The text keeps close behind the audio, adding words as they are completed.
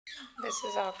This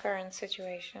is our current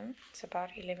situation. It's about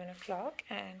 11 o'clock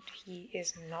and he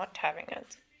is not having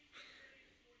it.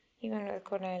 Even with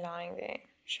Corne lying there.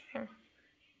 Shame.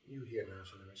 You here now,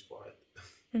 so it's quiet.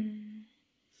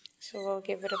 So we'll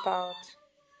give it about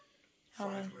 5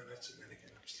 minutes and then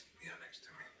again I'm sleeping here next to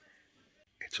me.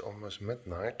 It's almost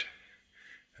midnight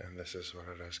and this is what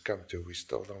it has come to. We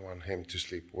still don't want him to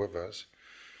sleep with us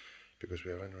because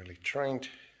we haven't really trained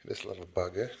this little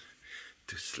bugger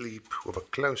to sleep with a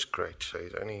closed crate. So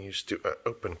he's only used to an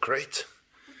open crate.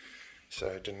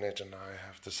 So Dinette and I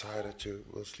have decided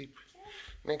we'll sleep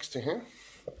next to him.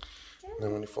 And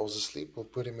then when he falls asleep, we'll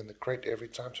put him in the crate every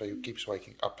time so he keeps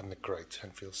waking up in the crate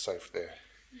and feels safe there.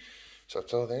 So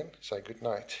till then, say good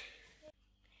night.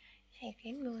 Say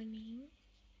good morning.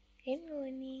 Good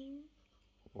morning.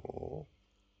 Oh.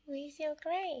 Where's your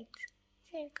crate?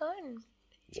 Is it gone?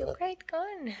 Is your crate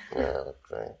gone? Yeah,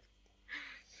 great.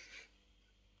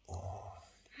 Oh.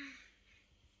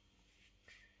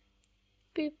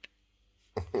 Boop.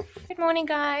 Good morning,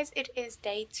 guys. It is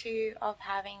day 2 of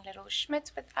having little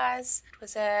Schmidt with us. It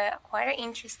was quite an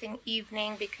interesting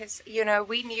evening because, you know,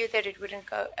 we knew that it wouldn't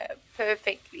go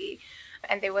perfectly,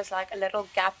 and there was like a little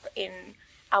gap in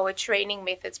our training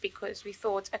methods because we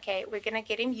thought, okay, we're gonna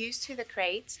get him used to the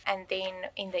crate and then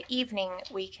in the evening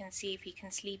we can see if he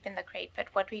can sleep in the crate. But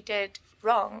what we did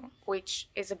wrong, which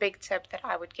is a big tip that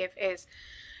I would give, is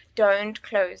don't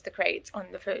close the crates on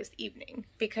the first evening,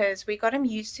 because we got him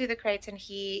used to the crates and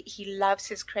he loves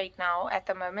his crate now. At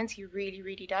the moment he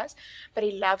really does, but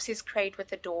he loves his crate with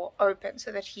the door open so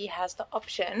that he has the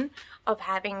option of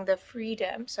having the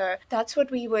freedom. So that's what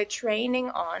we were training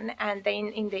on. And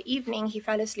then in the evening he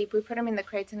fell asleep, we put him in the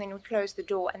crate and then we closed the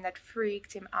door, and that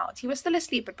freaked him out. He was still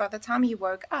asleep, but by the time he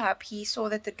woke up he saw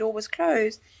that the door was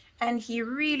closed. And he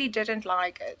really didn't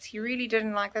like it. He really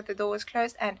didn't like that the door was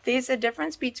closed. And there's a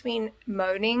difference between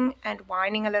moaning and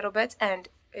whining a little bit, and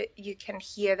you can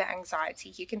hear the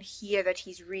anxiety. You can hear that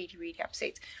he's really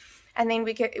upset. And then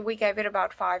we gave it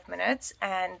about 5 minutes,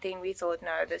 and then we thought,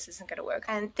 no, this isn't going to work.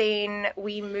 And then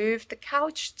we moved the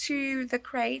couch to the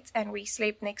crate, and we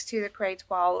slept next to the crate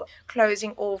while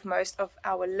closing off most of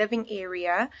our living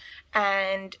area.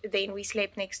 And then we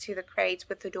slept next to the crate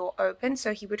with the door open,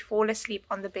 so he would fall asleep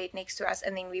on the bed next to us,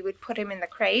 and then we would put him in the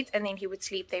crate, and then he would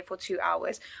sleep there for 2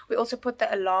 hours. We also put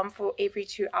the alarm for every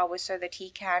 2 hours so that he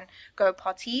can go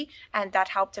potty, and that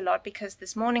helped a lot because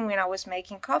this morning when I was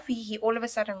making coffee, he all of a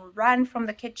sudden ran from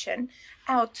the kitchen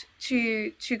out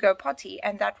to go potty.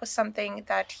 And that was something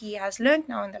that he has learned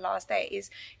now in the last day, is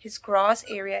his grass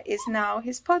area is now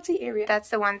his potty area. That's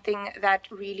the one thing that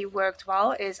really worked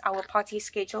well, is our potty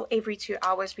schedule. Every 2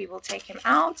 hours we will take him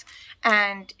out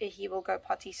and he will go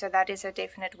potty, so that is a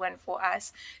definite win for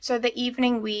us. So the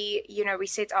evening we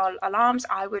set our alarms.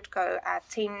 I would go at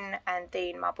 10 and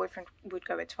then my boyfriend would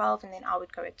go at 12 and then I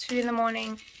would go at 2 in the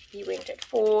morning. He went at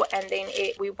 4 and then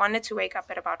we wanted to wake up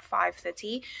at about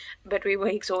 5:30, but we were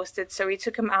exhausted, so we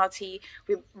took him out. We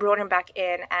brought him back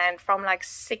in, and from like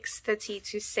 6:30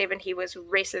 to 7 he was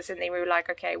restless, and then we were like,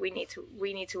 okay, we need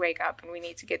to wake up and we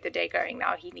need to get the day going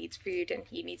now. He needs food and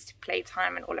he needs to play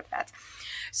time and all of that.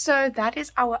 So that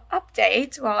is our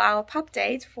update, well, our pup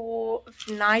date for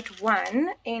night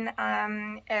 1 in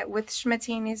with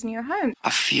Schmitty in his new home. I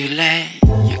feel like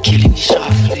you're killing me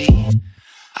softly.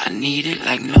 I need it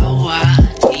like no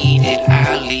one needed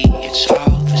early. It's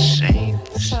all the same.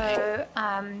 So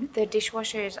the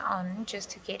dishwasher is on just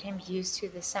to get him used to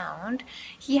the sound.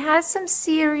 He has some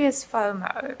serious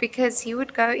FOMO because he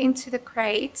would go into the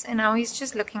crate, and now he's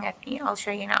just looking at me. I'll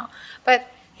show you now. But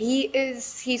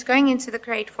he's going into the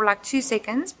crate for like 2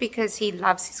 seconds because he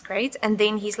loves his crate, and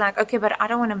then he's like, okay, but I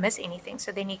don't want to miss anything.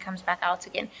 So then he comes back out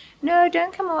again. No,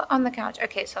 don't come on the couch.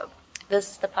 Okay, so this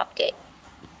is the pup day.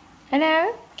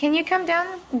 Hello, can you come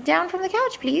down from the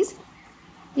couch, please?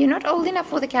 You're not old enough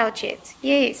for the couch yet.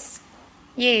 Yes.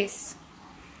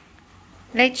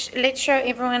 Let's show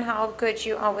everyone how good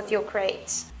you are with your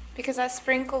crates. Because I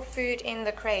sprinkle food in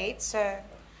the crate, so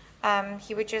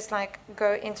he would just like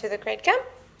go into the crate. Come.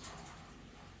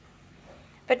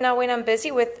 But now when I'm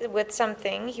busy with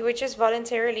something, he would just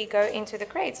voluntarily go into the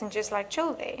crates and just like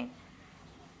chill there.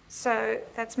 So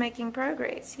that's making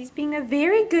progress. He's being a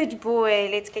very good boy.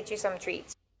 Let's get you some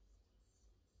treats.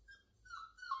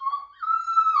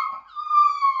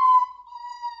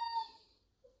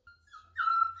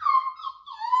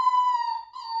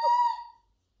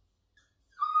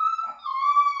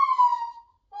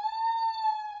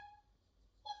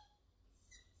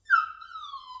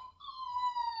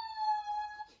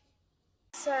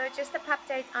 So So just a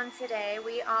update on today.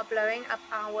 We are blowing up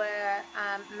our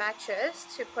mattress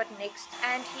to put next,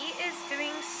 and he is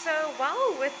doing so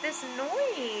well with this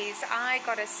noise. I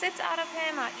got a sit out of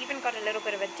him. I even got a little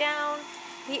bit of a down.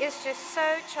 He is just so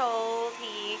chilled.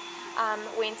 He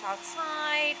went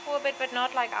outside for a bit, but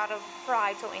not like out of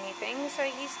fright or anything. So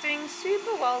he's doing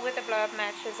super well with the blow up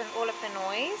mattress and all of the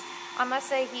noise. I must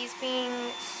say he's being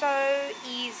so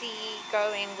easy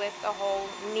going with the whole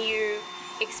new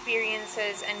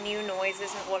experiences and new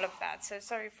noises and all of that. So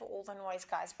sorry for all the noise,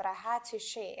 guys, but I had to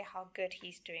share how good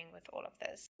he's doing with all of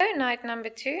this. So night number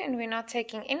 2, and we're not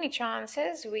taking any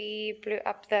chances. We blew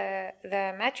up the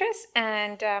mattress,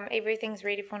 and everything's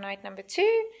ready for night number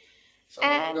 2.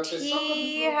 And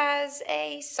he has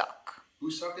a sock.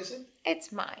 Whose sock is it?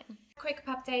 It's mine. Quick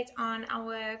update on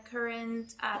our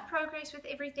current progress with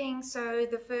everything. So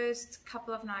the first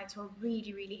couple of nights were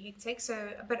really hectic,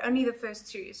 but only the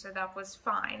first 2, so that was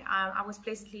fine. I was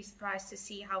pleasantly surprised to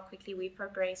see how quickly we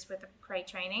progressed with the crate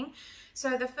training.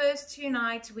 So the first 2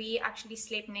 nights we actually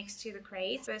slept next to the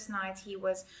crate. First night he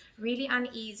was really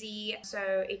uneasy,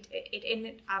 so it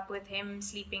ended up with him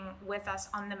sleeping with us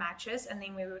on the mattress, and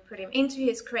then we would put him into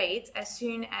his crate as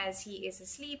soon as he is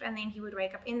asleep, and then he would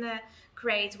wake up in the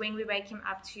crate when we wake him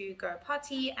up to go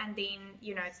potty, and then,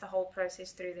 you know, it's the whole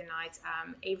process through the night,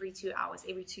 every 2 hours,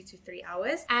 every 2 to 3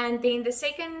 hours. And then the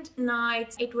second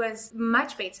night it was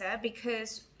much better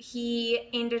because he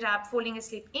ended up falling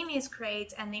asleep in his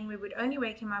crate, and then we would only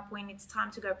wake him up when it's time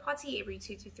to go potty every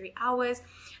 2 to 3 hours.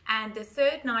 And the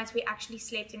third night we actually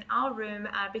slept in our room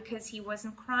because he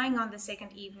wasn't crying on the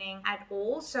second evening at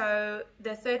all. So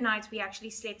the third night we actually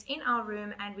slept in our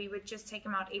room, and we would just take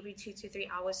him out every 2 to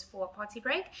 3 hours for a potty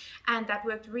break, and that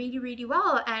worked really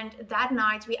well. And that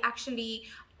night we actually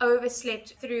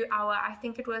overslept through our, I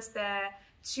think it was the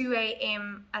 2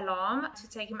 a.m. alarm to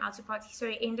take him out to potty, so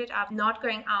he ended up not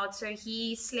going out. So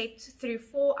he slept through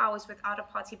 4 hours without a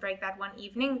potty break that one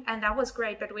evening, and that was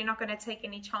great, but we're not going to take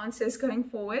any chances going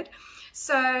forward.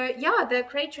 So yeah, the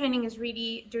crate training is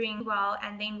really doing well.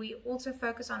 And then we also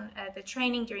focus on the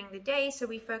training during the day. So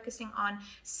we're focusing on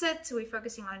sit, we're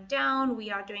focusing on down,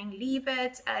 we are doing leave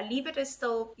it. Leave it is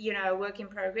still, you know, work in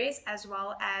progress, as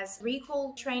well as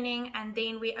recall training. And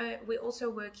then we're also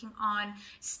working on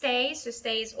stay. So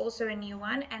stay is also a new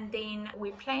one, and then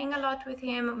we're playing a lot with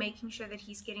him, making sure that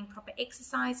he's getting proper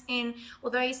exercise in,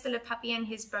 although he's still a puppy and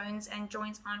his bones and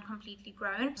joints aren't completely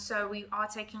grown. So we are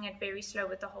taking it very slow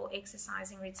with the whole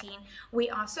exercising routine. We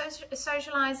are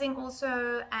socializing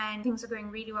also, and things are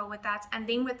going really well with that. And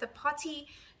then with the potty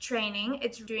training,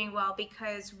 it's doing well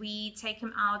because we take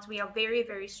him out. We are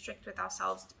very strict with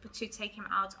ourselves to take him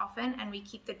out often, and we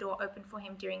keep the door open for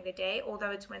him during the day,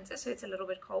 although it's winter, so it's a little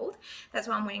bit cold. That's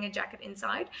why I'm wearing a jacket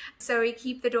inside. So we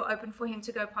keep the door open for him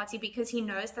to go potty, because he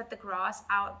knows that the grass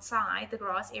outside, the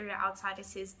grass area outside,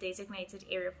 is his designated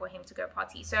area for him to go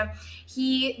potty. So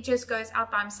he just goes out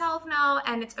by himself now,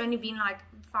 and it's only been like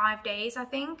 5 days, I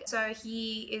think. So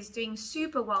he is doing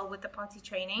super well with the potty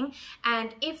training.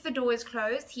 And if the door is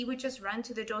closed, he would just run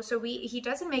to the door. So he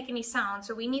doesn't make any sound,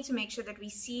 so we need to make sure that we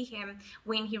see him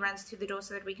when he runs to the door,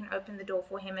 so that we can open the door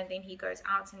for him, and then he goes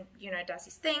out and, you know, does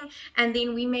his thing. And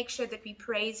then we make sure that we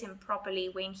praise him properly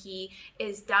when he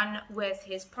is done with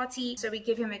his potty. So we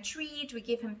give him a treat, we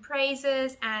give him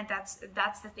praises, and that's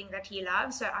the thing that he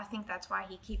loves. So I think that's why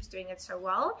he keeps doing it so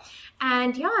well.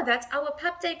 And yeah, that's our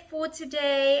pup date for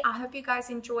today. I hope you guys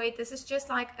enjoyed. This is just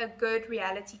like a good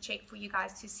reality check for you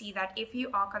guys to see that if you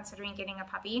are considering getting a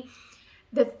puppy,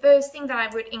 the first thing that I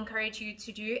would encourage you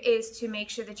to do is to make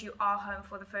sure that you are home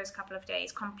for the first couple of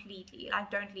days completely.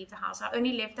 Like, don't leave the house. I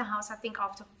only left the house, I think,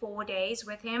 after 4 days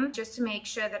with him, just to make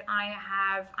sure that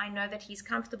I know that he's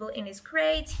comfortable in his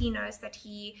crate. He knows that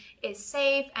he is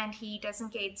safe, and he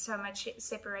doesn't get so much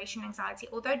separation anxiety.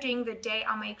 Although during the day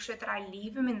I'll make sure that I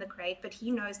leave him in the crate, but he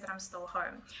knows that I'm still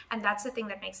home. And that's the thing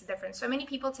that makes a difference. So many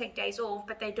people take days off,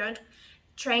 but they don't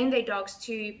train their dogs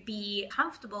to be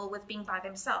comfortable with being by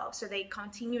themselves. So they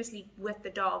continuously with the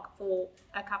dog for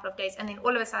a couple of days, and then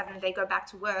all of a sudden they go back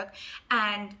to work,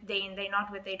 and then they're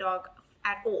not with their dog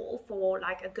at all for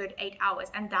like a good 8 hours,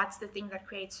 and that's the thing that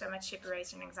creates so much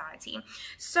separation anxiety.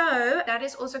 So that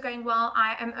is also going well.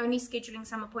 I am only scheduling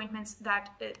some appointments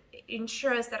that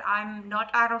ensures that I'm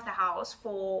not out of the house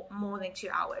for more than 2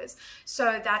 hours.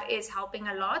 So that is helping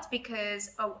a lot, because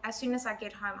as soon as I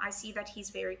get home, I see that he's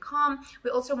very calm.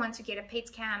 We also want to get a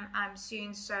pet cam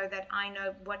soon, so that I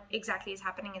know what exactly is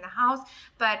happening in the house.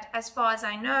 But as far as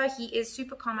I know, he is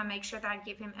super calm. I make sure that I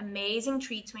give him amazing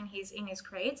treats when he's in his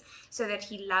crate, so that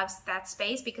he loves that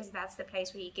space because that's the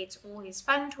place where he gets all his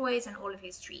fun toys and all of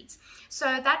his treats. So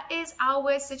that is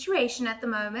our situation at the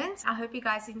moment. I hope you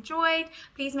guys enjoyed.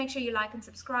 Please make sure you like and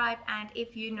subscribe, and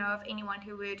if you know of anyone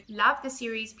who would love the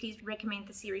series, please recommend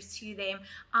the series to them.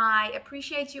 I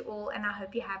appreciate you all, and I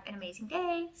hope you have an amazing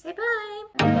day. Say bye.